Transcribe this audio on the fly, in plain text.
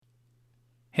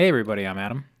Hey everybody, I'm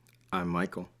Adam, I'm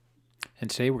Michael. and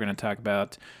today we're going to talk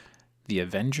about the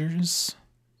Avengers,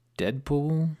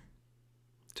 Deadpool,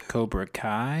 Cobra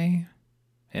Kai,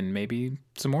 and maybe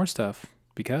some more stuff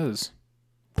because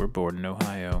we're bored in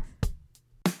Ohio.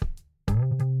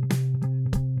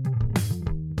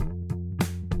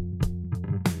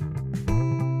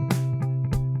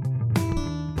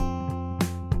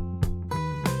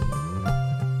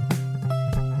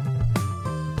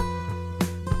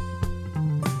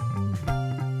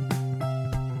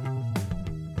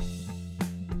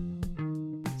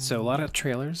 So a lot of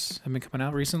trailers have been coming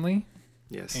out recently,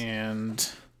 Yes.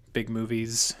 and big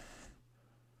movies,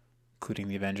 including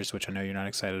the Avengers, which I know you're not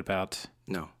excited about,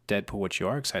 No. Deadpool, which you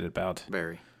are excited about,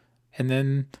 Very. and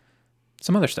then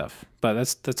some other stuff. But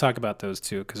let's talk about those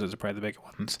two because those are probably the big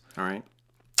ones. All right.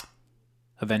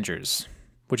 Avengers.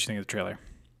 What do you think of the trailer?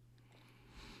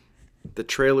 The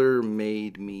trailer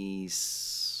made me,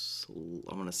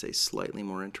 I'm going to say, slightly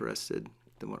more interested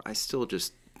than what I still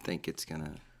just think it's going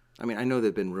to. I mean, I know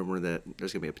there's been rumor that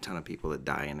there's going to be a ton of people that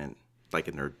die in it, like,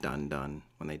 and they're done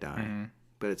when they die. Mm-hmm.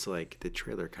 But it's like the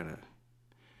trailer kind of.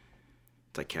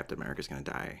 It's like Captain America's going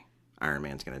to die. Iron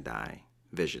Man's going to die.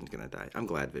 Vision's going to die. I'm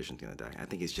glad Vision's going to die. I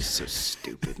think he's just so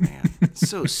stupid, man.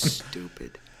 So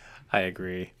stupid. I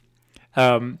agree.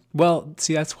 Well,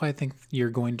 see, that's why I think you're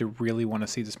going to really want to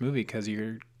see this movie because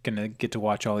you're going to get to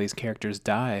watch all these characters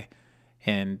die,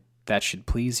 and that should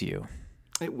please you.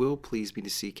 It will please me to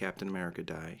see Captain America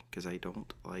die because I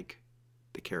don't like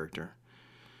the character.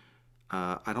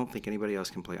 I don't think anybody else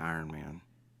can play Iron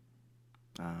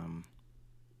Man.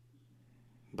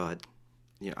 But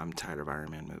yeah, I'm tired of Iron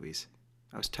Man movies.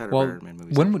 I was tired of Iron Man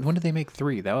movies. When did they make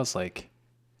 3? That was like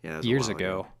that was a years while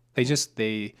ago.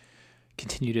 They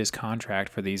continued his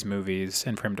contract for these movies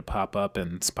and for him to pop up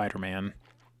in Spider-Man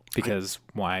because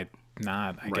why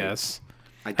not? I guess.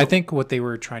 I think what they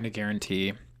were trying to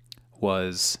guarantee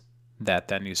was that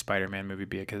new Spider-Man movie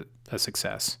be a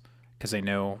success because they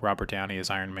know Robert Downey is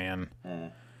Iron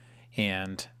Man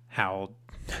and how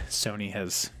Sony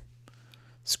has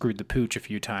screwed the pooch a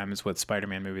few times with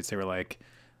Spider-Man movies. They were like,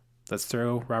 let's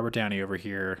throw Robert Downey over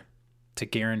here to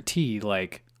guarantee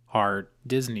like our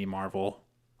Disney Marvel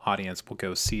audience will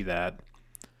go see that.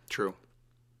 True.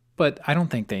 But I don't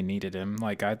think they needed him.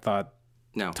 Like I thought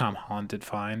No. Tom Holland did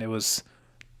fine. It was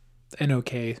an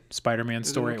okay Spider-Man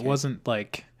story. It wasn't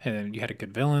like, and you had a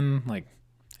good villain. Like,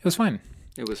 it was fine.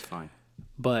 It was fine.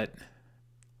 But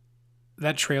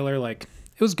that trailer, like,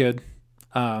 it was good.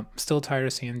 Still tired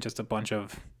of seeing just a bunch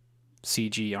of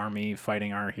CG army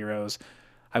fighting our heroes.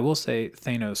 I will say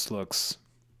Thanos looks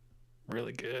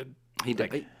really good.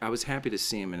 I was happy to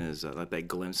see him in his that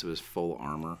glimpse of his full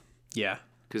armor. Yeah.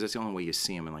 Because that's the only way you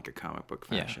see him in like a comic book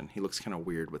fashion. Yeah. He looks kind of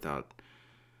weird without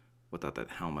that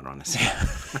helmet on his head.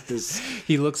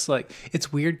 He looks like,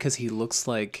 it's weird because he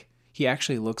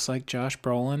actually looks like Josh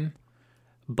Brolin,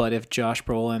 but if Josh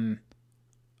Brolin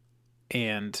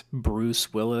and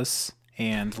Bruce Willis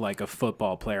and like a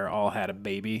football player all had a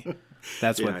baby,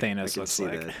 that's what Thanos looks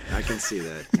like. That. I can see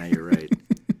that. Now you're right.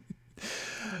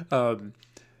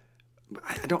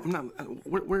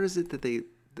 Where is it that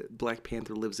Black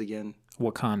Panther lives again?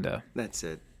 Wakanda. That's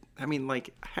it. I mean,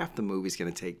 like, half the movie's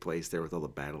going to take place there with all the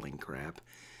battling crap.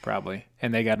 Probably.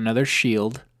 And they got another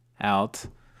shield out,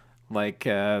 like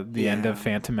the end of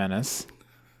Phantom Menace.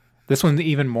 This one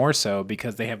even more so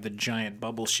because they have the giant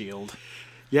bubble shield.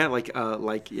 Yeah,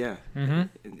 yeah.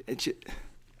 Mm-hmm.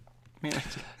 Man.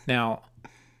 Now,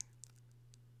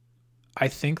 I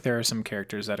think there are some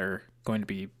characters that are going to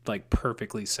be, like,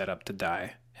 perfectly set up to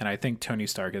die. And I think Tony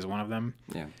Stark is one of them.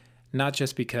 Yeah. Not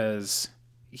just because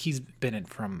he's been in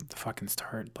from the fucking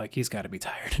start. Like, he's got to be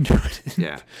tired of doing it.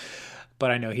 Yeah.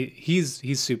 But I know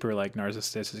he's super, like,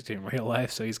 narcissistic in real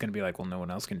life, so he's going to be like, well, no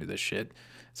one else can do this shit.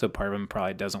 So part of him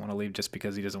probably doesn't want to leave just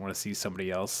because he doesn't want to see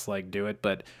somebody else, like, do it.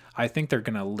 But I think they're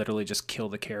going to literally just kill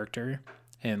the character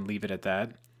and leave it at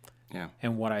that. Yeah.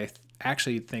 And what I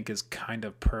actually think is kind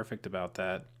of perfect about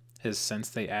that is since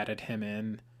they added him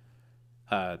in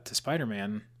to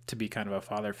Spider-Man to be kind of a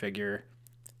father figure,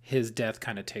 his death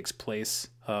kind of takes place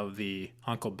of the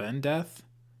Uncle Ben death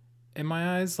in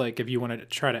my eyes. Like, if you want to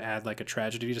try to add like a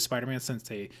tragedy to Spider-Man, since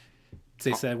they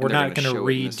said we're not going to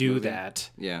redo that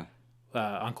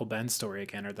Uncle Ben story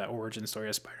again, or that origin story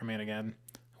of Spider-Man again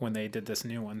when they did this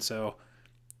new one. So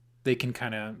they can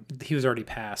he was already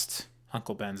past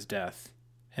Uncle Ben's death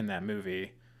in that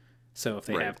movie. So if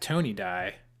they have Tony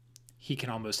die, he can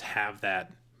almost have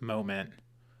that moment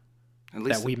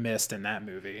that we missed in that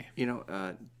movie.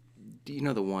 Do you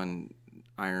know the one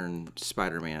Iron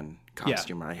Spider-Man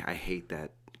costume? Yeah. I hate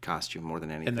that costume more than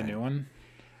anything. In the new one?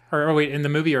 Or wait, in the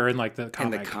movie or in like the In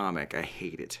comic? the comic, I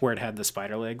hate it. Where it had the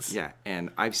spider legs? Yeah, and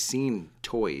I've seen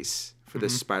toys for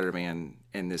this Spider-Man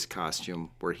in this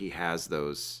costume where he has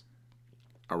those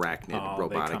arachnid they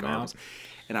robotic come out. arms.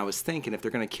 And I was thinking if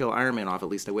they're going to kill Iron Man off, at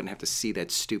least I wouldn't have to see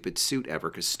that stupid suit ever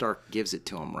because Stark gives it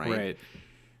to him, right?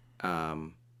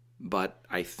 Right. But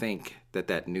I think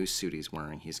that new suit he's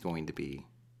wearing, he's going to be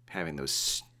having those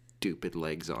stupid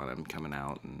legs on him coming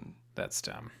out and That's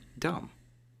dumb. dumb.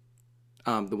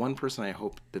 The one person I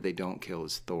hope that they don't kill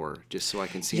is Thor, just so I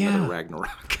can see Yeah. another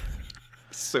Ragnarok.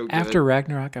 So good. After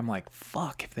Ragnarok, I'm like,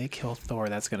 fuck, if they kill Thor,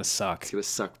 that's going to suck. It's gonna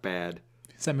suck bad.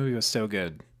 'Cause that movie was so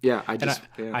good. Yeah, I And just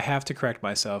I have to correct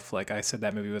myself. Like I said,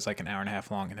 that movie was like an hour and a half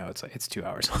long. And no, it's 2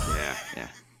 hours long. yeah.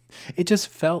 It just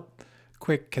felt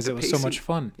quick because it was so pacing- much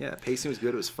fun. Yeah, pacing was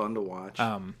good. It was fun to watch.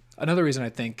 Another reason I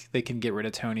think they can get rid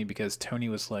of Tony because Tony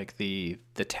was like the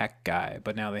tech guy,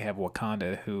 but now they have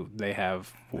Wakanda, who they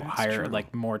have higher, true.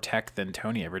 like more tech than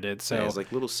Tony ever did. So yeah, his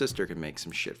like little sister can make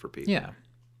some shit for people.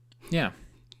 yeah,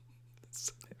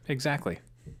 exactly.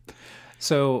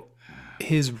 So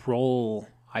his role,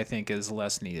 I think, is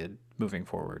less needed moving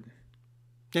forward.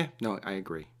 Yeah, no, I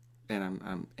agree.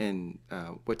 And and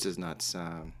what's his nuts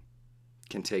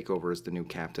can take over as the new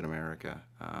Captain America.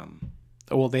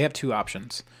 Well, they have two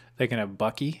options. They can have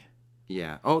Bucky,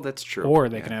 Yeah. Oh, that's true. or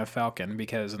they Yeah. can have Falcon,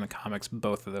 because in the comics,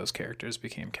 both of those characters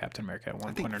became Captain America at one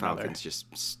I think point or another. Falcon's just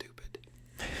stupid.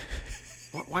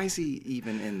 Why is he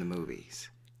even in the movies?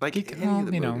 Like Because, any of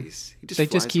the you know, movies, he They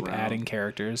just flies keep around adding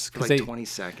characters for because like they 20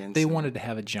 seconds. they and- wanted to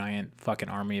have a giant fucking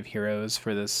army of heroes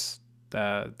for these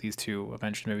two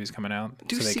Avengers movies coming out,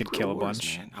 do so they could Secret kill Wars, a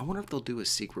bunch. Man. I wonder if they'll do a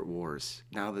Secret Wars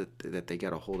now that they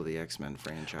got a hold of the X-Men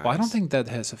franchise. Well, I don't think that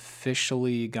has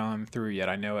officially gone through yet.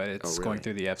 I know it's really? going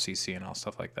through the FCC and all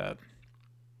stuff like that.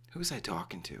 Who was I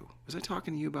talking to? Was I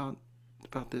talking to you about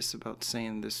this? About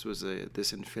saying this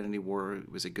Infinity War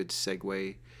was a good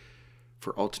segue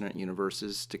for alternate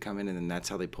universes to come in, and then that's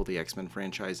how they pull the X-Men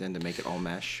franchise in to make it all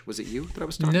mesh. Was it you that I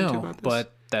was talking to No, about this?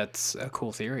 but that's a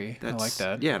cool theory. I like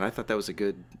that. Yeah, and I thought that was a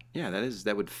good. Yeah,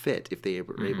 that would fit if they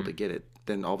were Mm-hmm. able to get it.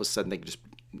 Then all of a sudden they could just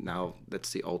now that's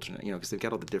the alternate. Because they've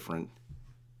got all the different,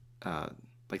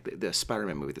 like the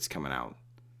Spider-Man movie that's coming out.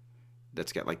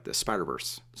 That's got like the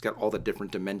Spider-Verse. It's got all the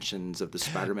different dimensions of the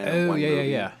Spider-Man. in Oh one yeah, movie.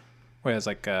 yeah. Whereas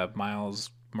like Miles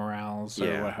Morales, or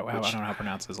Yeah, I don't know how to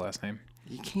pronounce his last name.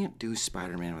 You can't do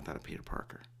Spider-Man without a Peter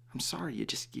Parker. I'm sorry, you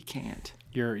can't.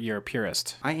 You're a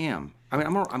purist. I am. I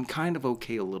mean, I'm kind of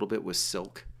okay a little bit with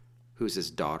Silk, who's his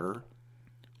daughter.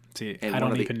 See, And I one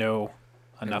don't of the- even know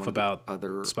enough one of the about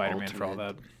other Spider-Man for all that.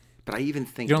 alternate- But I even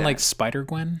think You don't that, like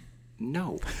Spider-Gwen?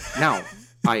 No. Now,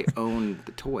 I own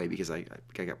the toy because I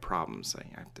got problems. I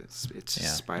have to, it's a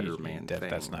Spider-Man thing.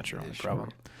 That's not your only Sure. problem.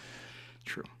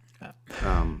 True.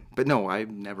 But no,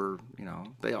 I've never,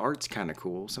 the art's kind of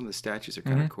cool. Some of the statues are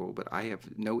kind of cool, but I have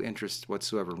no interest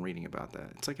whatsoever in reading about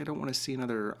that. It's like I don't want to see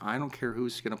I don't care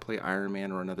who's going to play Iron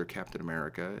Man or another Captain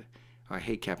America. I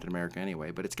hate Captain America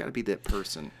anyway, but it's got to be that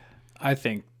person. I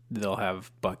think they'll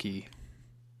have Bucky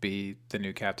be the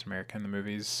new Captain America in the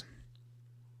movies.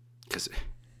 Because,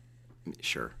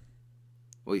 sure.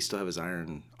 Will he still have his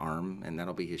iron arm, and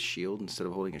that'll be his shield instead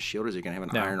of holding a shield? Or is he going to have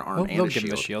an iron arm and they'll a give him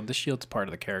shield? the shield. The shield's part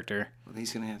of the character. Well,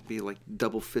 he's going to have to be like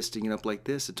double fisting it up like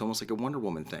this. It's almost like a Wonder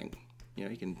Woman thing.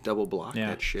 You can double block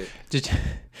that shit.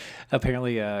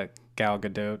 Apparently, Gal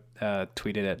Gadot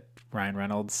tweeted at Ryan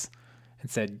Reynolds and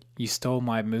said, "You stole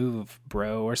my move,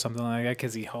 bro," or something like that,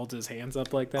 because he holds his hands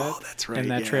up like that. Oh, that's right. In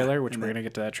that yeah. trailer, which And we're gonna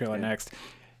get to that trailer next.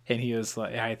 And he was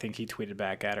like, I think he tweeted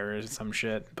back at her or some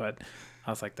shit, but I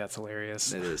was like, that's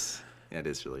hilarious. It is. Yeah, it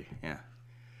is really. Yeah.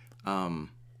 What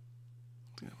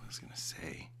was I gonna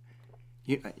say?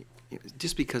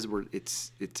 Just because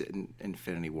it's an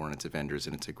Infinity War and it's Avengers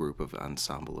and it's a group of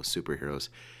ensemble of superheroes.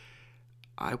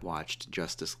 I watched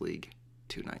Justice League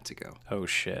 2 nights ago. Oh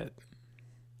shit!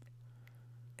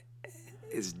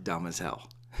 It's dumb as hell.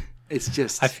 It's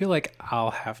just. I feel like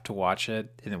I'll have to watch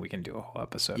it, and then we can do a whole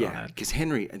episode on Yeah, it. because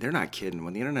Henry, they're not kidding.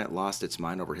 When the internet lost its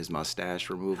mind over his mustache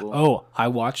removal. Oh, I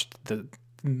watched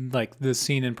the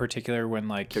scene in particular when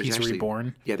there's he's actually-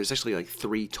 reborn. Yeah, there's actually like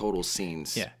 3 total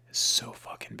scenes. Yeah, it's so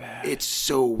fucking bad. It's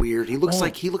so weird. He looks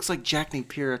like Jack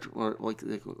Napier like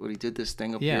when he did this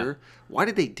thing up here. Why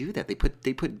did they do that? They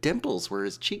put dimples where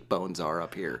his cheekbones are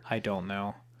up here. I don't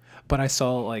know, but I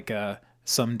saw like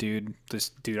this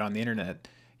dude on the internet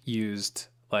used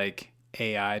like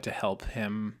AI to help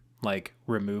him like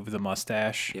remove the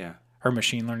mustache. Yeah. Or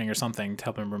machine learning or something to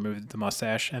help him remove the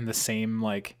mustache, and the same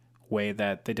like way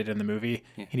that they did in the movie,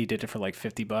 and he did it for like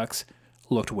 $50.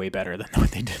 looked way better than what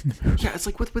they did in the movie. Yeah, it's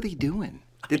like, what were they doing?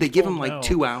 Did they give him don't know. like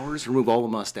 2 hours? Remove all the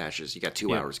mustaches. You got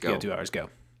 2 hours. Go. Yeah, 2 hours, go.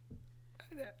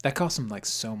 That cost them like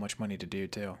so much money to do,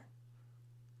 too.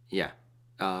 Yeah.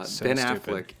 So Ben stupid.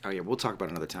 Affleck. Oh yeah, we'll talk about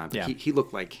it another time. But Yeah. he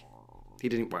looked like he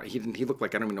looked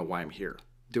like, I don't even know why I'm here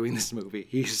doing this movie.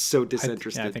 He's so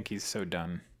disinterested. I think he's so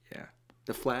done. Yeah.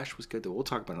 The Flash was good though. We'll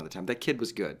talk about it another time. That kid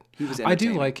was good. He was. I do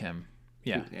entertaining. like him.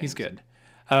 Yeah, Yeah, he's good.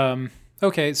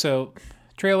 Okay, so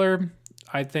trailer,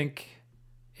 I think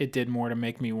it did more to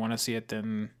make me want to see it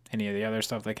than any of the other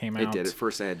stuff that came out. It did. At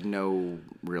first, I had no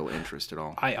real interest at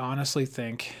all. I honestly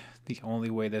think the only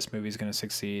way this movie is going to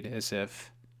succeed is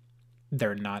if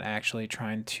they're not actually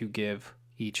trying to give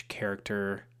each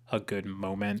character a good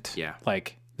moment. Yeah.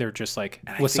 Like, they're just like,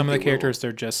 And I with some of think the they characters,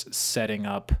 they're just setting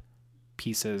up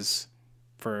pieces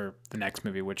for the next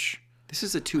movie, which This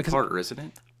is a 2-parter, isn't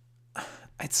it?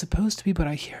 it's supposed to be, but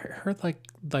I heard like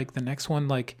the next one,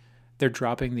 like they're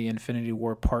dropping the Infinity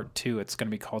War Part 2. It's going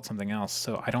to be called something else.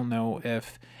 So I don't know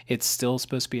if it's still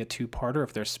supposed to be a 2-parter,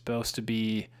 if they're supposed to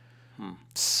be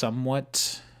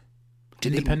somewhat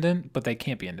independent, but they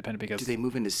can't be independent because Do they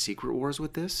move into Secret Wars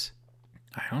with this?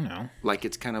 I don't know. Like,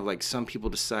 it's kind of like some people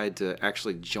decide to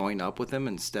actually join up with them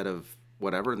instead of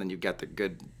whatever, and then you've got the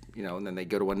good, and then they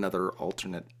go to another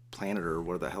alternate planet or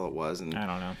where the hell it was, and I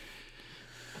don't know.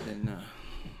 then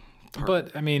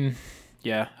But I mean,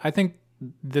 yeah, I think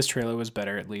this trailer was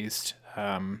better at least.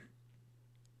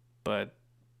 But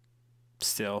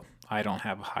still, I don't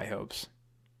have high hopes.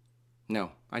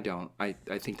 no, I don't. I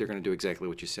think they're going to do exactly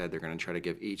what you said. They're going to try to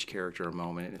give each character a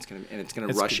moment, and it's going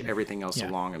to rush good. everything else Yeah.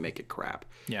 along and make it crap.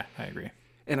 Yeah, I agree.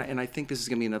 And I think this is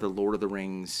going to be another Lord of the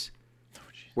Rings,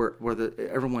 where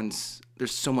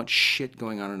there's so much shit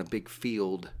going on in a big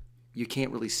field, you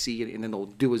can't really see it, and then they'll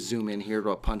do a zoom in here to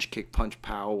a punch, kick, punch,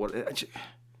 pow.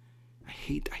 I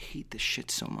hate this shit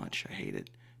so much. I hate it.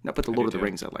 No, but the Lord of the too.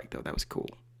 Rings I like though. That was cool.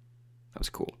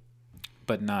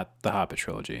 But not the Hobbit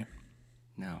trilogy.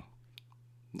 No,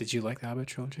 Did you like the Hobbit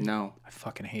trilogy? no, I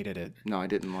fucking hated it. I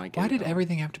didn't like it. Why at did all.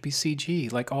 everything have to be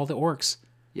CG? Like all the orcs.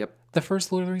 Yep. The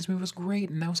first Lord of the Rings movie was great,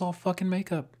 and that was all fucking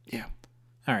makeup. Yeah.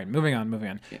 All right, moving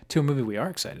on. Yeah. To a movie we are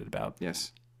excited about.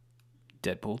 Yes.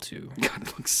 Deadpool 2. God, it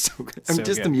looks so good. So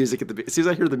Just good. the music as soon as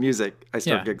I hear the music, I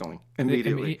start Yeah. giggling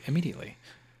immediately. Immediately.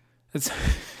 It's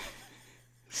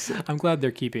I'm glad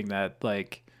they're keeping that,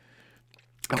 like,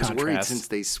 I was worried contrast.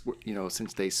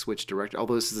 since they switched director.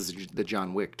 Although this is the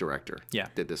John Wick director. Yeah.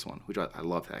 Did this one, which I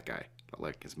love that guy. I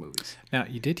like his movies. Now,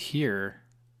 you did hear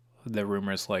the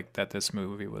rumors, like, that this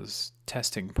movie was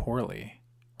testing poorly,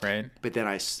 right? But then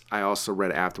I also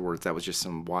read afterwards that was just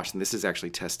some wash, and this is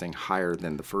actually testing higher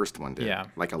than the first one did. Yeah.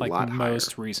 Like a lot higher.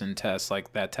 most recent tests,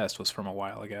 like, that test was from a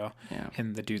while ago. Yeah.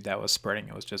 And the dude that was spreading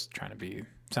it was just trying to be,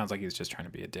 sounds like he was just trying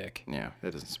to be a dick. Yeah,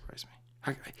 that doesn't surprise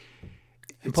me.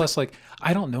 And plus, like,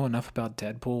 I don't know enough about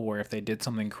Deadpool where if they did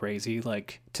something crazy,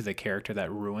 like, to the character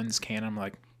that ruins canon, I'm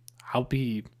like, I'll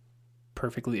be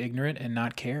perfectly ignorant and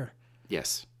not care.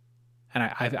 Yes. And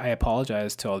I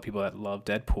apologize to all the people that love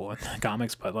Deadpool in the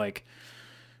comics, but, like,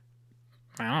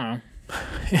 I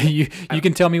don't know. you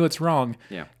can tell me what's wrong.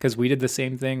 Yeah. Because we did the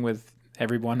same thing with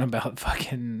everyone about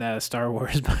fucking Star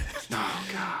Wars. Oh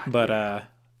God. But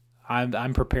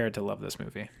I'm prepared to love this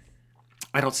movie.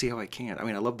 I don't see how I can't. I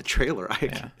mean, I love the trailer.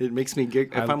 It makes me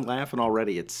giggle. If I'm laughing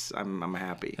already, I'm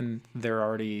happy. And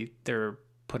they're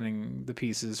putting the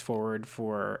pieces forward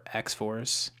for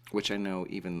X-Force. Which I know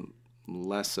even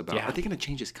less about. Yeah. Are they going to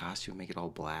change his costume, make it all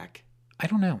black? I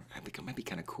don't know. I think it might be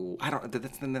kind of cool. I don't.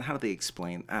 Then how do they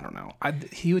explain? I don't know.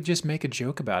 He would just make a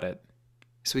joke about it.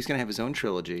 So he's going to have his own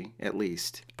trilogy at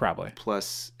least, Probably.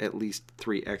 plus at least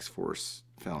 3 X-Force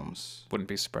films, Wouldn't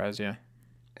be surprised, yeah.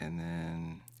 and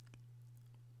then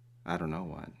I don't know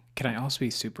what. Can I also be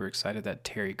super excited that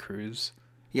Terry Crews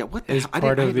Yeah, what the is hell?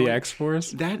 part of the X.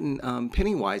 X-Force? That and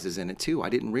Pennywise is in it too. I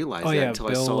didn't realize Oh, that yeah, until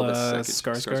I Bill, saw the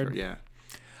second Skarsgård? Yeah,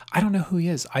 I don't know who he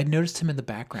is. I noticed him in the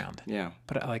background. yeah.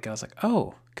 But I was like,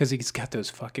 oh, because he's got those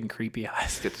fucking creepy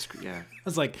eyes. Get this. Yeah. I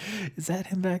was like, is that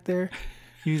him back there?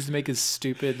 He used to make his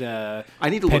stupid I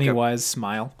need to look up. Pennywise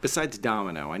smile. Besides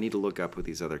Domino, I need to look up who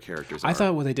these other characters are. I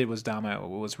thought what they did was Dama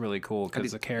was really cool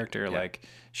because the character, yeah. like,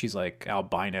 she's like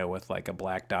albino with like a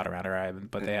black dot around her eye,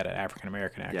 but they had an African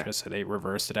American actress, so they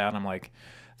reversed it out. And I'm like,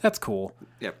 that's cool.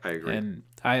 Yep, I agree. And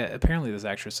apparently this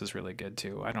actress is really good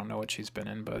too. I don't know what she's been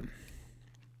in, but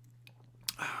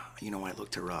You know, I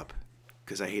looked her up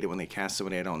because I hate it when they cast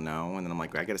somebody I don't know, and then I'm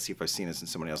like, I got to see if I've seen this in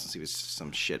somebody else and see if it's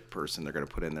some shit person they're going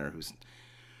to put in there who's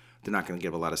they're not going to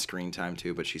give a lot of screen time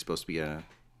to, but she's supposed to be a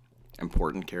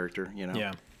important character, you know?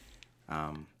 yeah.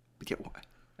 But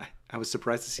yeah, I was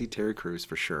surprised to see Terry Crews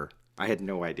for sure. I had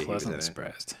no idea he was in Pleasantly it.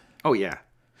 surprised. Oh yeah.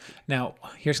 Now,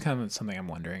 here's kind of something I'm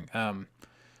wondering.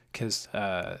 Because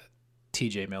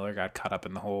T.J. Miller got caught up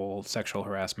in the whole sexual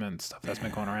harassment stuff that's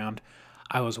been going around.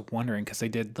 I was wondering because they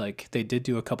did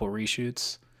do a couple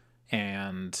reshoots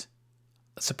and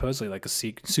supposedly like a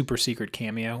super secret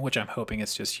cameo, which I'm hoping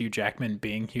it's just Hugh Jackman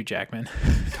being Hugh Jackman.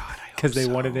 God, Because they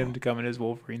wanted him to come in as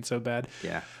Wolverine so bad.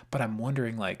 Yeah. But I'm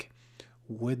wondering, like,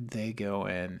 would they go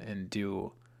in and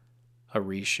do a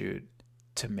reshoot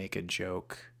to make a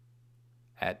joke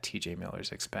at TJ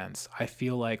Miller's expense? I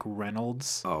feel like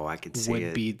Reynolds I could see would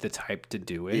it. be the type to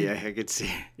do it. Yeah, I could see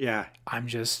it. Yeah.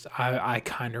 I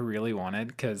kind of really want it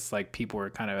because, like, people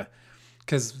were kind of,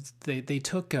 because they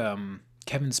took Kevin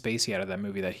Spacey out of that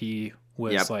movie that he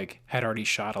was, like, had already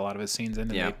shot a lot of his scenes in,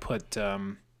 and they put,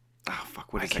 oh,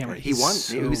 fuck, what is I can't that? remember. He won.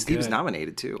 So he was good.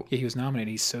 nominated too. Yeah, he was nominated.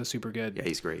 He's so super good. Yeah,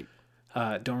 he's great.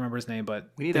 Don't remember his name, but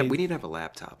We need to have a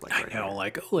laptop like I right know, here.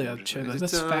 like, oh, yeah,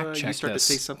 let's fact check You start to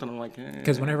say this. something, I'm like,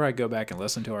 Because whenever I go back and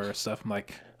listen to our stuff, I'm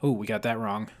like, oh, we got that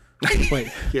wrong.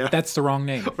 Wait, Yeah. that's the wrong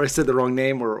name. or I said the wrong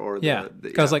name, or Yeah,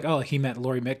 because I was like, oh, he meant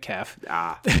Laurie Metcalf,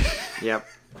 yep.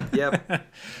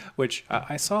 which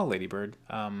I saw Lady Bird.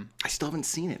 I still haven't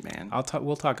seen it, man.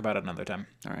 We'll talk about it another time.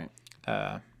 All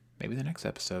right. Maybe the next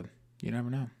episode. You never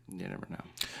know. You never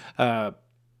know.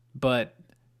 But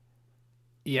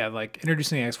yeah, like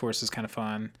introducing the X-Force is kind of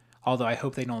fun. Although I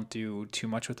hope they don't do too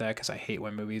much with that because I hate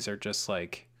when movies are just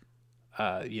like,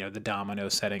 the domino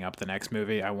setting up the next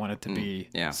movie. I want it to be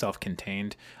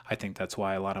self-contained. I think that's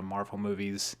why a lot of Marvel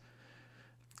movies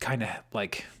kind of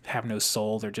like have no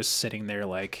soul. They're just sitting there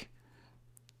like,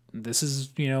 this is,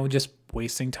 just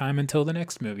wasting time until the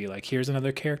next movie. Like, here's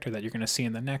another character that you're going to see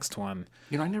in the next one.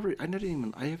 I haven't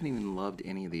even loved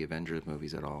any of the Avengers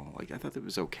movies at all. Like, I thought it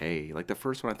was okay. Like, the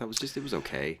first one I thought it was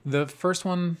okay. The first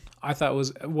one I thought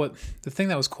the thing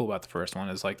that was cool about the first one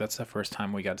is like, that's the first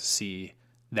time we got to see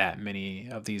that many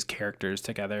of these characters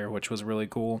together, which was really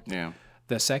cool. Yeah.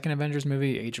 The second Avengers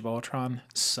movie, Age of Ultron,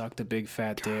 sucked a big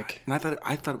fat dick. And I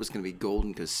thought it was going to be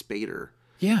golden because Spader.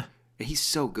 Yeah. He's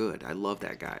so good. I love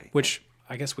that guy. Which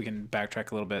I guess we can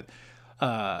backtrack a little bit.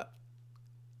 I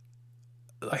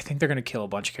think they're gonna kill a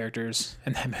bunch of characters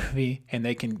in that movie, and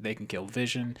they can kill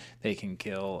Vision, they can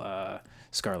kill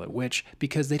Scarlet Witch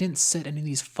because they didn't set any of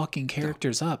these fucking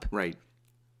characters up. Right.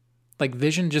 Like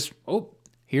Vision, just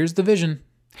here's the Vision.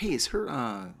 Hey, is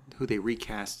her who they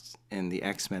recast in the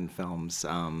X-Men films?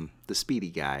 The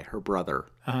Speedy guy, her brother.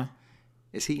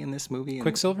 Is he in this movie?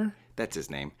 Quicksilver. That's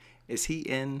his name. Is he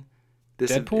in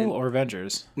this Deadpool or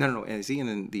Avengers? No. Is he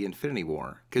in the Infinity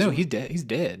War? No, he's dead. He's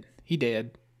dead. He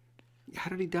did. How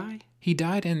did he die? He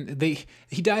died in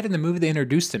the movie they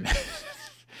introduced him in.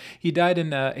 He died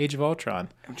in Age of Ultron.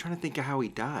 I'm trying to think of how he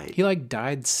died. He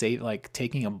died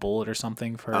taking a bullet or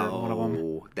something for one of them.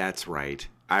 Oh, that's right.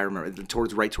 I remember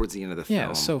right towards the end of the film. Yeah, it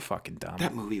was so fucking dumb.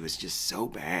 That movie was just so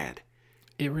bad.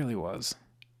 It really was.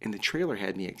 And the trailer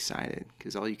had me excited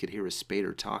because all you could hear was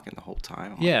Spader talking the whole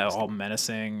time. All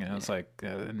menacing. And it was like,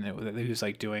 and he was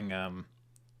like doing,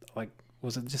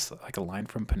 was it just like a line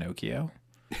from Pinocchio?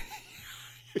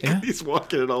 Yeah. He's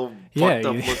walking it all fucked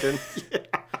up looking. Yeah.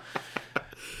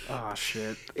 Oh,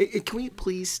 shit. Can we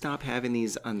please stop having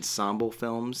these ensemble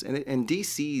films? And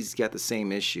DC's got the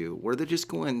same issue where they're just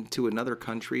going to another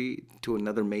country, to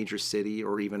another major city,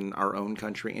 or even our own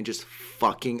country, and just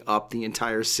fucking up the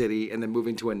entire city, and then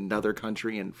moving to another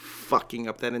country and fucking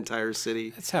up that entire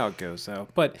city. That's how it goes, though.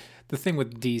 But the thing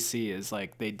with DC is,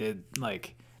 like,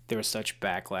 there was such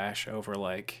backlash over,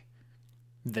 like,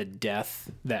 the death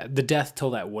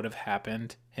till that would have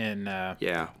happened in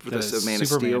for the Man of Superman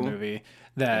Steel movie.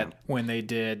 When they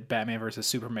did Batman versus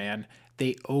Superman,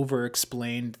 they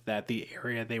over-explained that the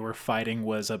area they were fighting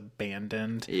was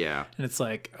abandoned. Yeah, and it's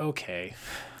like, okay,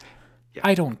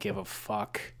 I don't give a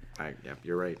fuck.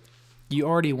 You're right. You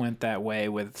already went that way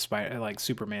with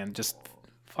Superman. Just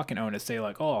fucking own it. Say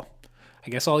like, oh, I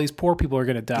guess all these poor people are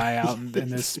gonna die out in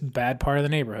this bad part of the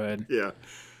neighborhood. Yeah.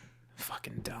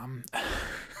 Fucking dumb.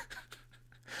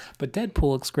 But Deadpool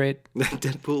looks great.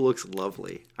 Deadpool looks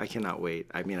lovely. I cannot wait.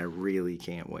 I mean, I really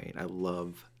can't wait. I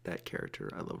love that character.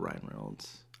 I love Ryan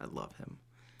Reynolds. I love him.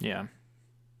 Yeah.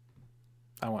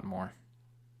 I want more.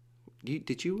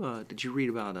 Did you read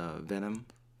about Venom?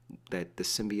 That the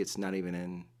symbiote's not even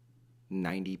in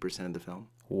 90% of the film?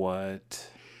 What?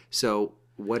 So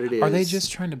what it is? Are they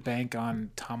just trying to bank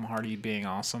on Tom Hardy being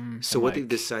awesome? So what they've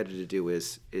decided to do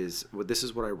is well, this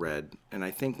is what I read, and I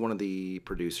think one of the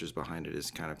producers behind it has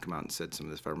kind of come out and said some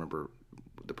of this. If I remember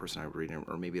the person I was reading,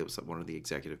 or maybe it was one of the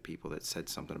executive people that said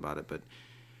something about it. But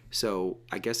so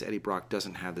I guess Eddie Brock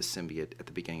doesn't have the symbiote at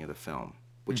the beginning of the film.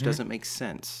 which doesn't make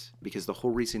sense because the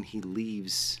whole reason he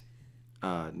leaves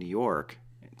New York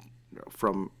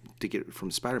from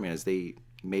Spider-Man is they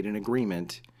made an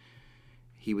agreement.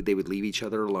 They would leave each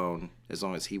other alone as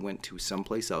long as he went to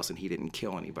someplace else and he didn't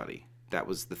kill anybody. That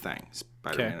was the thing.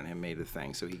 Spider-Man and him made the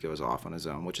thing, so he goes off on his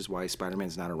own, which is why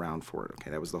Spider-Man's not around for it.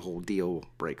 Okay, that was the whole deal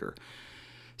breaker.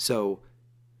 So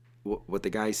what the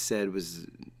guy said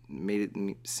made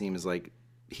it seem as like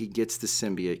he gets the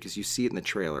symbiote because you see it in the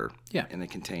trailer, in the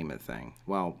containment thing.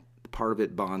 Well, part of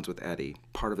it bonds with Eddie,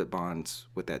 part of it bonds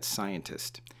with that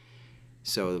scientist.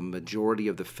 So the majority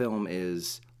of the film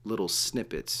is little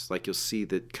snippets, like you'll see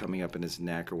that coming up in his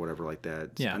neck or whatever like that.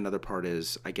 Yeah. Another part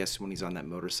is, I guess, when he's on that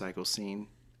motorcycle scene,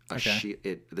 the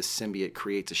symbiote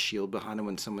creates a shield behind him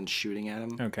when someone's shooting at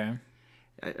him. Okay.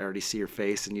 I already see your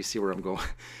face, and you see where I'm going.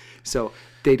 So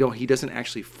he doesn't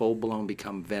actually full blown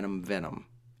become Venom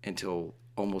until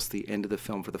almost the end of the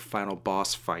film for the final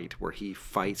boss fight, where he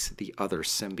fights the other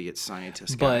symbiote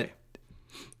scientist guy.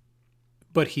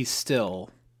 But he's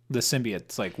still. The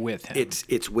symbiote's like with him.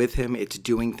 It's with him. It's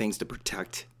doing things to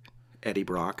protect Eddie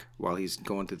Brock while he's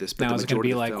going through this. But now is it going to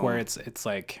be like where it's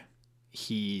like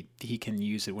he can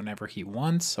use it whenever he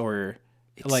wants, or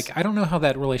like I don't know how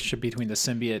that relationship between the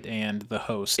symbiote and the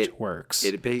host works.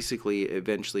 It basically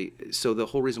eventually. So the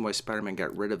whole reason why Spider-Man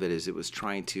got rid of it is it was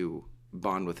trying to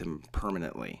bond with him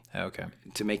permanently. Okay.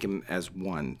 To make him as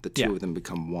one, the two of them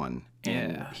become one,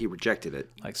 and he rejected it.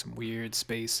 Like some weird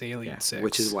space alien sex.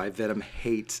 Which is why Venom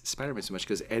hates Spider-Man so much,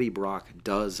 because Eddie Brock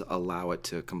does allow it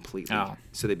to completely.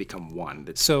 So they become one.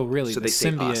 So really, the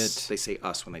symbiote they say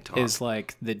us when they talk. Is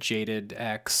like the jaded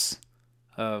ex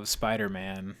of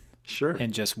Spider-Man. Sure.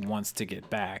 And just wants to get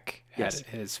back at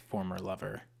his former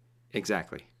lover.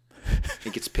 Exactly.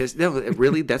 It gets pissed. No,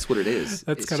 really, that's what it is.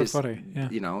 That's kind of funny. Yeah.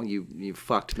 You know, you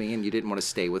fucked me and you didn't want to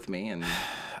stay with me. And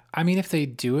I mean, if they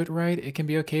do it right, it can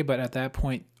be okay. But at that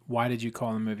point, why did you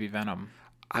call the movie Venom?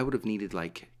 I would have needed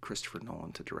like Christopher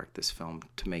Nolan to direct this film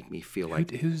to make me feel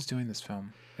like. Who's doing this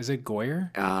film? Is it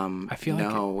Goyer? I feel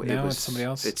like it's somebody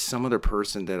else. It's some other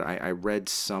person that I read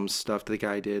some stuff that the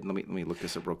guy did. Let me look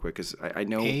this up real quick because I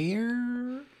know.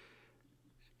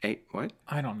 What?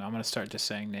 I don't know. I'm going to start just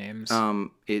saying names.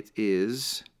 It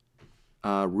is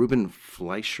Ruben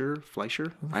Fleischer.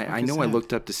 I know. I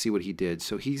looked up to see what he did.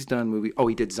 So he's done movie. Oh,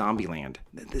 he did Zombieland.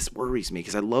 This worries me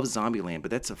because I love Zombieland,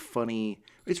 but that's a funny.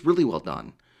 It's really well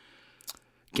done.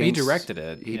 He directed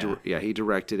it. He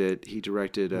directed it. He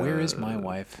directed. Where is my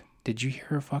wife? Did you hear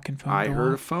her fucking phone? I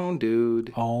heard a phone,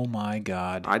 dude. Oh my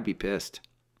god. I'd be pissed.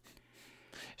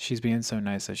 She's being so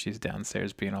nice that she's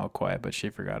downstairs being all quiet, but she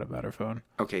forgot about her phone.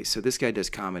 Okay, so this guy does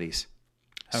comedies.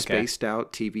 Spaced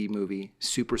Out TV movie,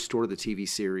 Superstore the TV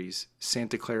series,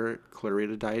 Santa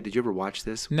Clarita Diet. Did you ever watch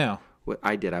this? No. What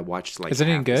I did, I watched like Is it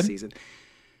any good? Season.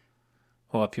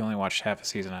 Well, if you only watched half a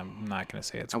season, I'm not going to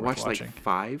say it's worth watching. I watched like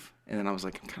 5, and then I was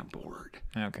like, I'm kind of bored.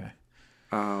 Okay.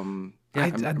 The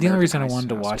only reason I wanted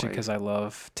to watch it because I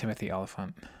love Timothy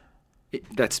Olyphant.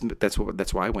 That's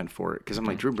why I went for it, because I'm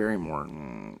like, Drew Barrymore.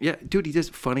 Yeah, dude, he does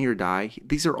Funny or Die.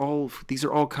 These are all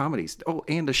comedies. Oh,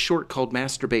 and a short called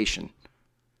Masturbation.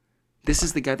 This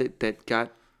is the guy that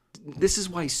got. This is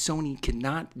why Sony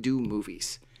cannot do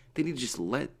movies. They need to just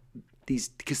let these,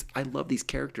 because I love these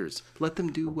characters. Let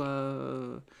them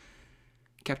do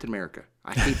Captain America.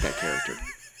 I hate that character.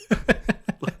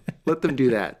 Let them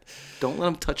do that. Don't let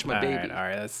them touch my baby. All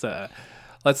right.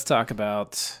 Let's talk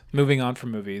about moving on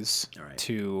from movies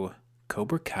to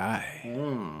Cobra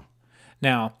Kai.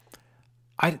 Now,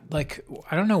 I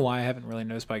don't know why I haven't really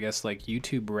noticed, but I guess like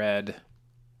YouTube Red,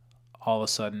 all of a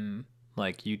sudden,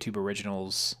 like YouTube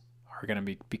originals are going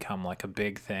to become like a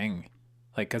big thing.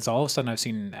 Like, because all of a sudden I've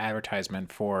seen an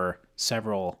advertisement for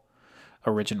several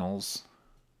originals.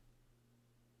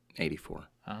 84.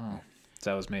 Oh,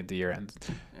 that was made the year end.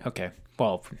 Yeah. Okay.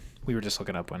 Well, we were just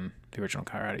looking up when the original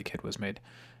Karate Kid was made,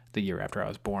 the year after I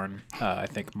was born. I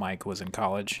think Mike was in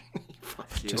college.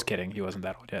 Just kidding. He wasn't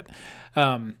that old yet.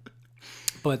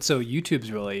 But so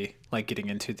YouTube's really like getting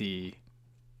into the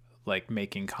like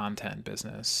making content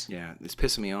business. Yeah, it's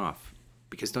pissing me off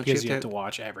because you have to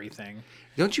watch everything.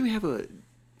 Don't you have a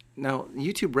now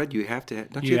YouTube Red? You have to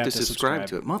you have to subscribe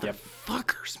to it,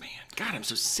 motherfuckers, man. God, I'm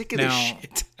so sick of this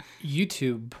shit.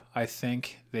 YouTube, I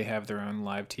think they have their own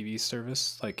live TV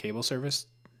service, like cable service.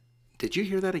 Did you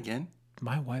hear that again?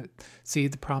 My wife. See,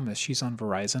 the problem is she's on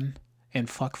Verizon, and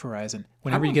fuck Verizon.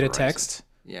 Whenever you get a text,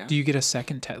 do you get a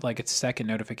second second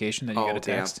notification that you get a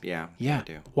text? Yeah. I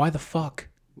do. Why the fuck?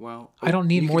 Well, I don't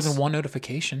need more than one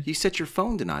notification. You set your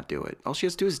phone to not do it. All she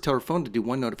has to do is tell her phone to do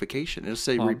one notification. It'll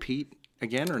say repeat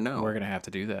again or no. We're gonna have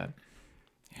to do that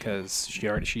because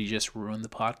she just ruined the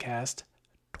podcast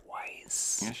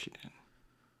Yes. Yeah, she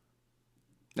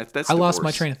did. That's. I lost my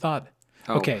divorce. train of thought.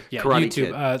 Oh, Okay, yeah, Karate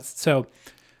YouTube. Kid. So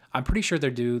I'm pretty sure they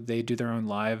do their own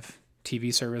live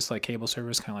TV service, like cable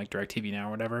service, kind of like DirecTV Now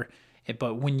or whatever.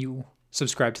 But when you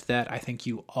subscribe to that, I think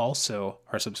you also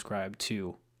are subscribed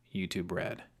to YouTube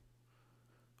Red,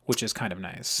 which is kind of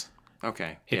nice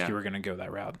Okay. if Yeah. you were going to go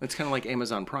that route. It's kind of like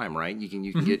Amazon Prime, right? You can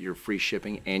Mm-hmm. get your free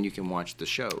shipping and you can watch the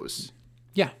shows.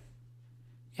 Yeah.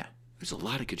 There's a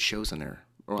lot of good shows on there.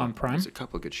 Well, On Prime? There's a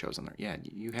couple of good shows on there. Yeah,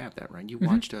 you have that, right? You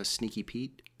watched Sneaky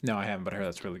Pete? No, I haven't, but I heard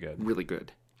that's really good. Really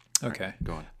good. Okay.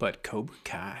 Go on. But Cobra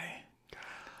Kai.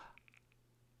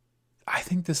 I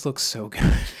think this looks so good.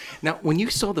 Now, when you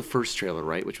saw the first trailer,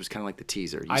 right, which was kind of like the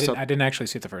teaser, I didn't actually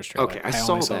see the first trailer. Okay, I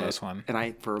saw only that, this one.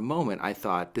 and for a moment I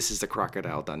thought this is the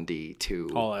Crocodile Dundee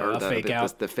 2, Oh, the fake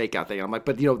out. the fake out thing. And I'm like,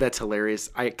 but that's hilarious.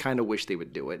 I kind of wish they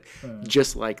would do it,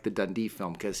 just like the Dundee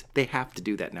film, because they have to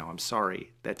do that now. I'm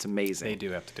sorry, that's amazing. They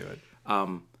do have to do it.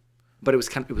 But it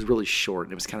was really short,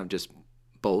 and it was kind of just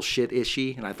bullshit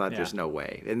ishy, and I thought Yeah. there's no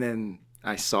way. And then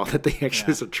I saw that they actually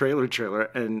was a trailer,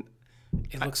 and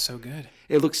It looks so good.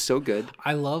 it looks so good.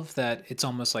 I love that it's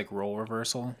almost like role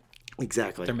reversal.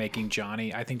 Exactly. They're making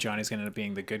Johnny. I think Johnny's going to end up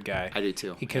being the good guy. I do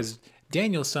too. Because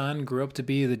Daniel's son grew up to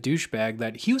be the douchebag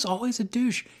that he was always a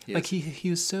douche. Like he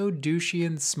was so douchey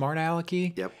and smart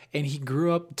alecky. Yep. And he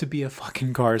grew up to be a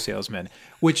fucking car salesman,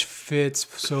 which fits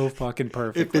so fucking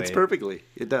perfectly. It fits perfectly.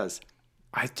 It does.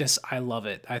 I love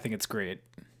it. I think it's great.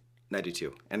 I do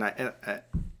too. And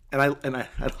I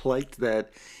liked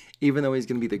that. Even though he's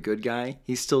going to be the good guy,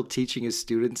 he's still teaching his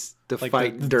students to Like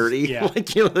fight dirty, yeah.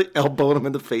 like elbowing them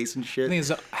in the face and shit. The thing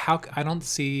is, I don't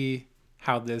see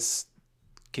how this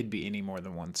could be any more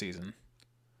than one season.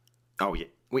 Oh yeah,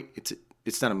 wait,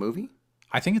 it's not a movie?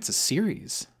 I think it's a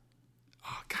series.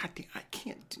 Oh god damn, I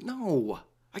can't. No,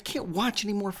 I can't watch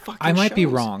any more fucking. I might be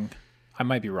shows. wrong.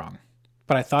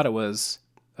 But I thought it was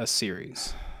a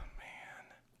series.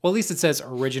 Well, at least it says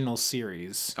original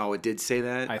series. Oh, it did say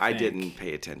that. I I think. didn't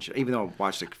pay attention, even though I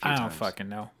watched it a few I don't times. fucking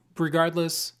know.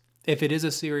 Regardless, if it is a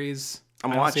series,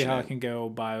 I'm I don't see watching how it. it can go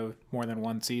by more than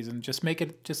one season. Just make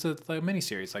it just a mini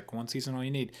series, like one season all you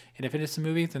need. And if it is a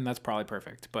movie, then that's probably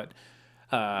perfect. But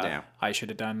Yeah. I should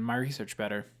have done my research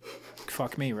better.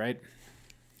 Fuck me, right?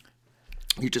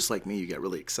 You're just like me. You got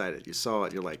really excited. You saw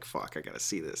it. You're like, "Fuck, I gotta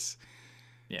see this."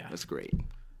 Yeah. That's great.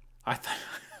 I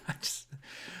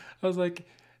was like,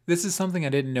 this is something I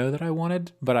didn't know that I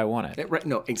wanted, but I want it. Right?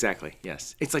 No, exactly.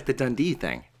 Yes, it's like the Dundee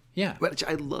thing. Yeah. Which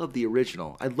I love the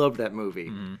original. I love that movie.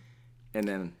 Mm-hmm. And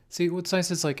then See, what's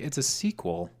nice is like it's a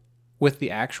sequel with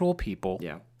the actual people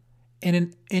yeah, and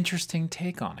an interesting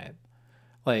take on it.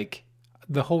 Like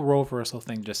the whole role reversal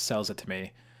thing just sells it to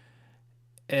me.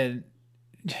 And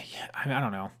I mean, I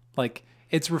don't know. Like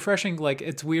it's refreshing. Like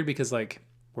it's weird because like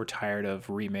we're tired of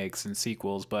remakes and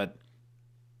sequels, but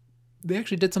they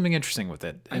actually did something interesting with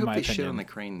it, I in hope my they shit opinion. on the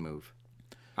Crane move.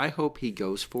 I hope he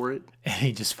goes for it. And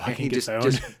he just fucking He gets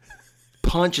just owned.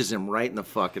 punches him right in the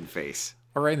fucking face.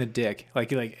 Or right in the dick.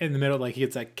 Like in the middle, like he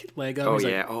gets that leg up. Oh he's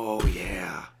yeah, like, oh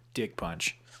yeah. dick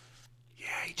punch. Yeah,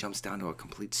 he jumps down to a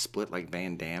complete split like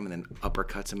Van Damme and then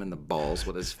uppercuts him in the balls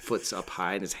with his foot's up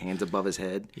high and his hands above his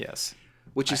head. Yes.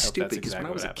 Which is I hope stupid that's because when I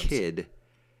exactly was what a happens.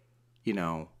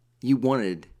 kid, you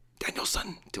wanted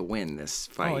Danielson to win this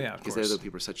fight Oh, yeah, of because course. the other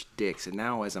people were such dicks. And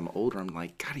now as I'm older, I'm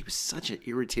like, God, he was such an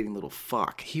irritating little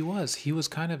fuck. He was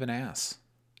kind of an ass.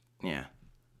 Yeah.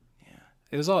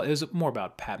 It was more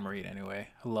about Pat Morita anyway.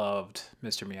 I loved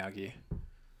Mr. Miyagi.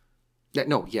 Yeah,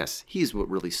 no, yes, he's what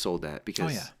really sold that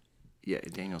because, Oh, yeah,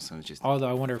 Danielson was just. Although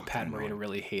I wonder if Pat annoying. Morita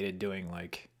really hated doing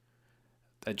like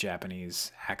a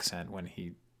Japanese accent when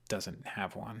he doesn't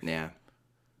have one. Yeah.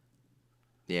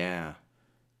 Yeah.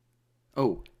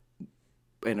 Oh,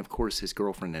 and of course his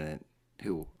girlfriend in it,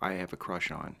 who I have a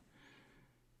crush on.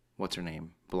 What's her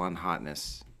name? Blonde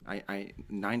hotness. I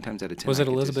 9 times out of 10. Was I it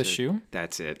could Elizabeth just- Shue?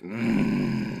 That's it.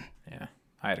 Yeah,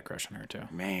 I had a crush on her too.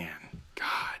 Man,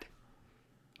 God.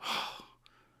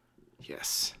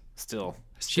 Yes. Still.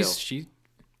 Still. She's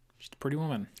a pretty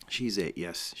woman. She's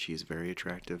very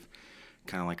attractive.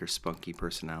 Kind of like her spunky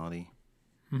personality.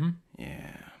 Mm-hmm.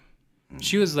 Yeah.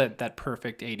 She was that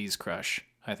perfect '80s crush.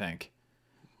 I think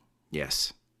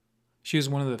Yes. she was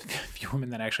one of the few women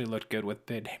that actually looked good with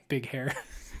big hair.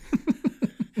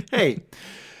 Hey,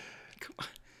 come on.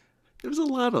 There was a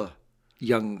lot of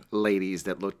young ladies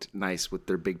that looked nice with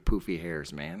their big poofy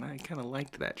hairs, man. I kind of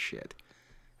liked that shit.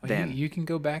 Then You can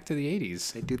go back to the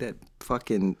 '80s. they do that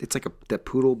fucking. It's like that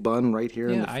poodle bun right here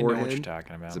in Yeah, the I know forehead. what you're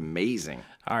talking about. It's amazing.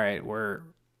 All right, we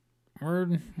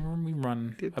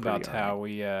run Did about pretty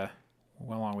how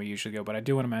how long we usually go, but I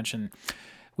do want to mention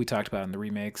we talked about in the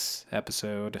remakes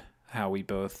episode how we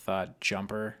both thought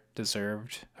Jumper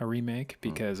deserved a remake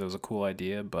because it was a cool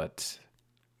idea, but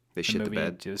They the shit the movie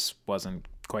bed. just wasn't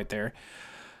quite there.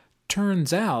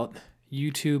 Turns out,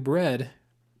 YouTube Red,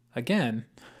 again,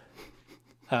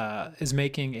 is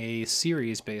making a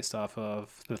series based off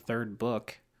of the third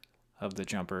book of the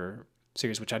Jumper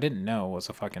series, which I didn't know was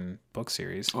a fucking book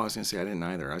series. Oh, I was gonna say I didn't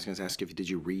either. I was gonna ask if did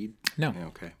you read? No. Yeah,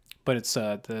 okay. But it's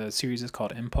the series is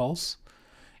called Impulse,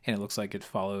 and it looks like it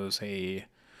follows I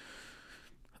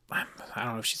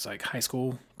don't know if she's like high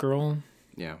school girl.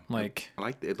 Yeah. Like I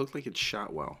like it. Looked like it's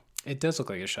shot well. it does look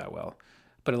like it's shot well,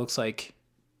 but it looks like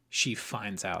she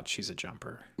finds out she's a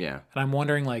jumper. Yeah. And I'm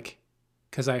wondering, like,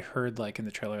 because I heard, like, in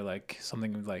the trailer, like,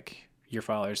 something like, your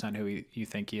father's not who you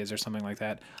think he is or something like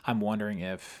that. I'm wondering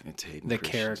if It's Hayden the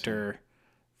Christensen. character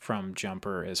from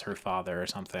Jumper is her father or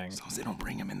something. As long as they don't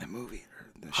bring him in the movie or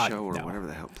the show or no. whatever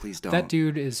the hell, please don't. That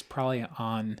dude is probably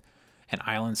on an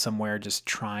island somewhere just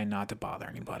trying not to bother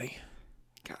anybody.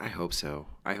 God, I hope so.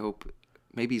 I hope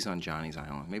maybe he's on Johnny's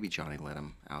island. Maybe Johnny let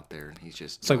him out there and he's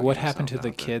just. It's like, what knocking happened to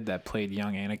himself the out kid that played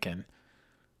young Anakin?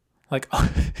 Like,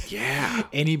 there. Yeah.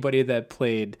 anybody that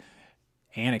played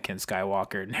Anakin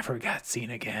Skywalker never got seen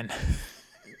again.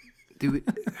 Dude.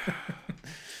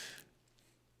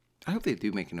 I hope they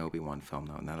do make an Obi-Wan film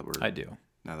though. I do.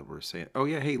 Now that we're saying, oh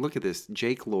yeah, hey, look at this,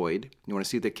 Jake Lloyd. You want to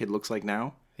see what the kid looks like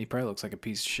now? He probably looks like a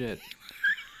piece of shit.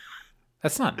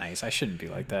 That's not nice. I shouldn't be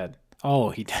like that. Oh,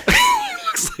 he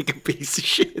Looks like a piece of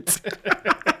shit.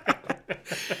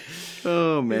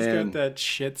 Oh man, He's got that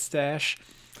shit stash.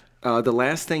 The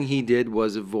last thing he did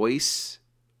was voice.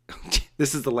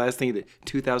 This is the last thing he did.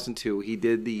 2002. He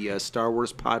did the Star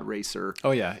Wars Pod Racer.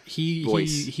 Oh yeah, he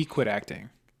Voice. he quit acting.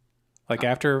 Like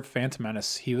after Phantom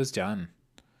Menace, he was done.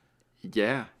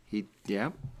 Yeah, he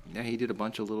did a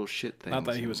bunch of little shit things. Not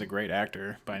that he was a great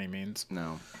actor by any means.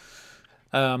 No.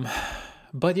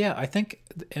 But yeah, I think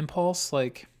the Impulse,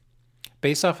 like,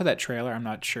 based off of that trailer, I'm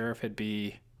not sure if it'd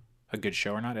be a good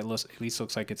show or not. It at least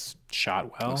looks like it's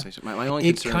shot well. My only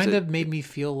It concern kind is of made me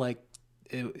feel like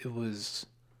it was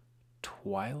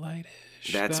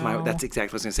Twilight-ish. that's though. exactly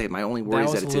what I was gonna say. My only worry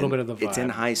is was that a it's little in, bit of the it's in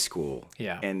vibe. high school.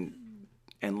 Yeah. And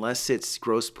unless it's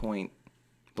Grosse Point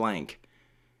Blank,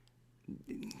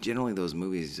 generally those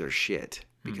movies are shit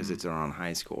because Mm-hmm. it's on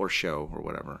high school or show or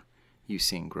whatever. You've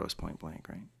seen Grosse Point Blank,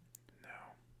 right? No.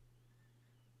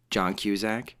 John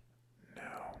Cusack.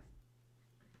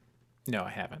 No, I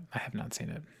haven't. I have not seen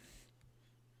it.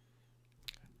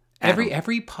 Adam.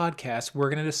 Every podcast, we're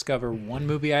gonna discover one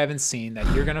movie I haven't seen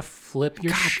that you're gonna flip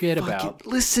your shit Fuck about. it.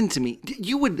 Listen to me.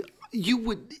 You would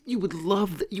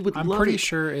love that. You would I'm love pretty it.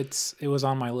 sure it was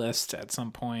on my list at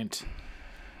some point.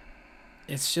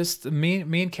 It's just me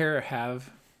and Kara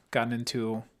have gotten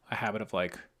into a habit of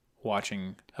like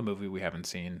watching a movie we haven't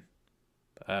seen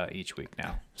each week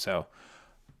now. So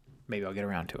maybe I'll get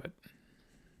around to it.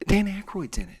 Dan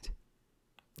Aykroyd's in it.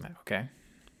 Okay.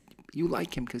 You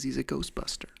like him because he's a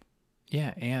Ghostbuster.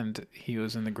 Yeah, and he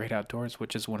was in The Great Outdoors,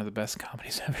 which is one of the best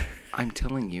comedies ever. I'm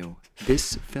telling you,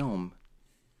 this film,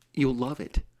 you'll love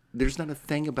it. There's not a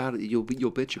thing about it you'll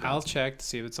bitch about. I'll check to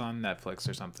see if it's on Netflix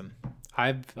or something.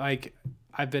 I've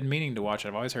been meaning to watch it.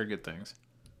 I've always heard good things.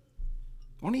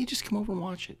 Why don't you just come over and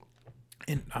watch it?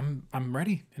 And I'm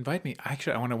ready. Invite me.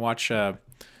 Actually, I want to watch.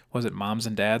 Was it Moms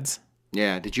and Dads?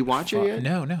 Yeah. Did you watch it yet?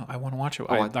 No. I want to watch it.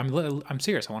 I'm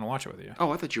serious. I want to watch it with you.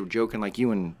 Oh, I thought you were joking. Like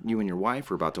you and your wife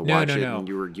were about to watch it, No. and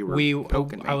you were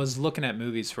poking me. I was looking at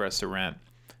movies for us to rent,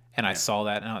 and I saw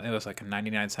that, and it was like a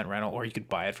 99-cent rental, or you could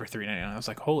buy it for $3.99. I was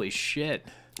like, holy shit!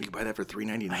 You could buy that for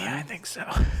 $3.99. Yeah, I think so.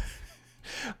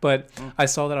 But I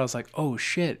saw that, I was like, oh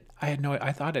shit! I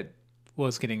thought it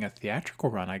was getting a theatrical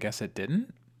run. I guess it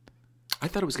didn't. I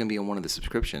thought it was going to be on one of the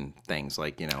subscription things,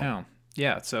 like Oh,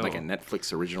 yeah. So like a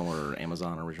Netflix original or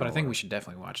Amazon original. but I think we should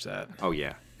definitely watch that. Oh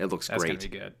yeah, it looks That's great. gonna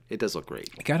be good. It does look great.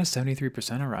 It got a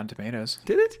 73% on Rotten Tomatoes.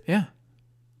 Did it? Yeah.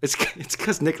 It's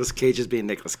because Nicolas Cage is being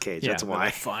Nicolas Cage. That's they're why.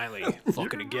 like, finally,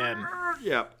 fucking again.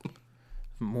 Yeah.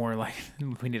 More like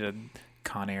we need a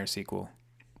Con Air sequel.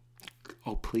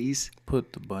 Oh please.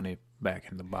 Put the bunny back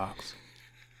in the box.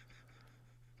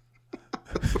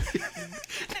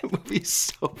 That movie is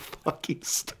so fucking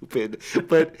stupid.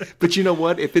 But you know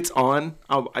what? If it's on,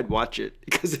 I'd watch it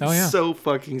because it's so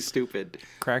fucking stupid.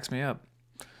 Cracks me up.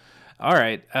 All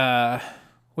right,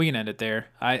 we can end it there.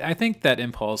 I think that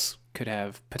Impulse could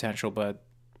have potential, but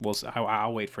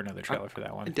I'll wait for another trailer for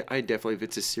that one. I definitely, if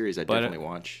it's a series, I But, definitely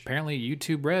watch. Apparently,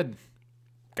 YouTube Red.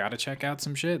 Got to check out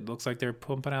some shit. Looks like they're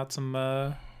pumping out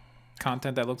some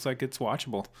content that looks like it's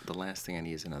watchable. The last thing I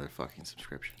need is another fucking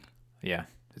subscription. Yeah,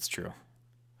 it's true.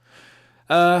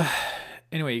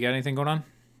 Anyway, you got anything going on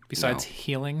besides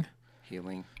healing?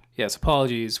 Healing. Yes,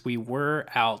 apologies. We were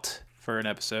out for an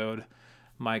episode.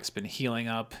 Mike's been healing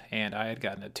up, and I had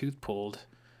gotten a tooth pulled,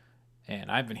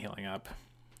 and I've been healing up.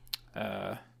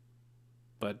 But,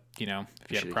 if you had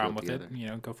a problem with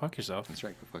it, go fuck yourself. That's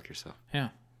right. Go fuck yourself. Yeah.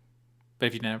 But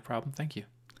if you didn't have a problem, thank you.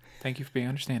 Thank you for being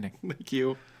understanding. Thank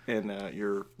you. And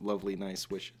your lovely, nice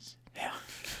wishes. Yeah.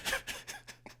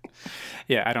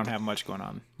 Yeah, I don't have much going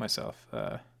on myself.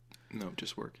 No,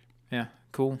 just work. Yeah,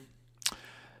 cool.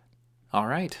 All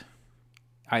right.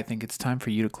 I think it's time for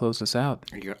you to close this out.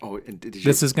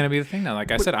 This is going to be the thing now.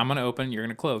 Like I said, I'm going to open, you're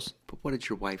going to close. But what did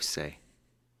your wife say?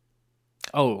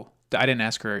 Oh, I didn't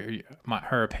ask her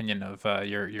her opinion of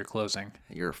your closing.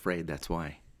 You're afraid, that's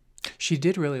why. She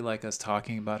did really like us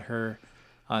talking about her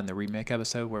on the remake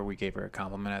episode where we gave her a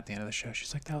compliment at the end of the show.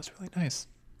 She's like, that was really nice.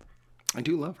 I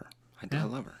do love her. I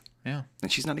love her. Yeah.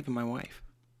 And she's not even my wife.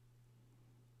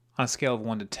 On a scale of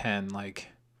 1 to 10, like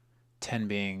 10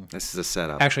 being... This is a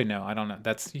setup. Actually, no, I don't know.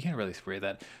 You can't really rate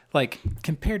that. Like,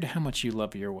 compared to how much you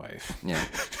love your wife. Yeah.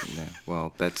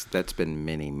 Well, that's been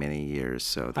many, many years.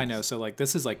 So I know. So, like,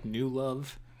 this is like new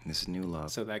love. This is new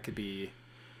love. So that could be...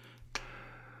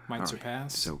 Might surpass.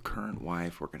 Right. So current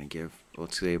wife, we're going to give,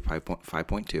 let's say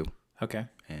 5.2. Okay.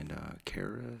 And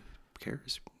Kara's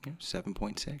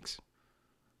 7.6.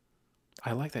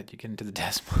 I like that you get into the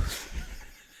decimals.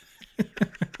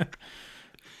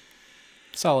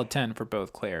 Solid 10 for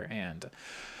both Claire and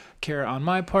Kara on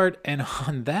my part. And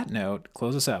on that note,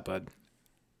 close us out, bud.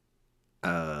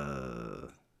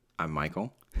 I'm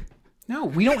Michael. No,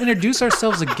 we don't introduce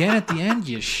ourselves again at the end,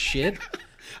 you shit.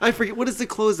 I forget. What is the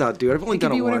closeout, dude? I've only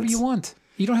done it once. Whatever you want.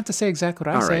 You don't have to say exactly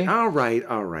what I say. All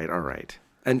right.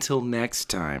 Until next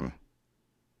time,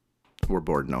 we're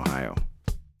bored in Ohio.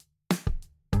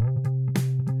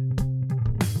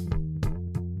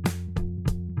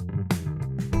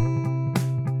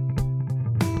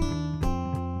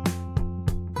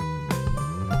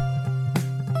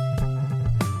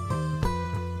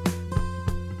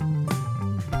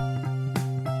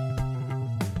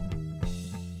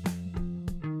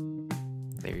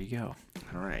 There you go.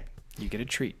 All right. You get a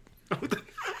treat.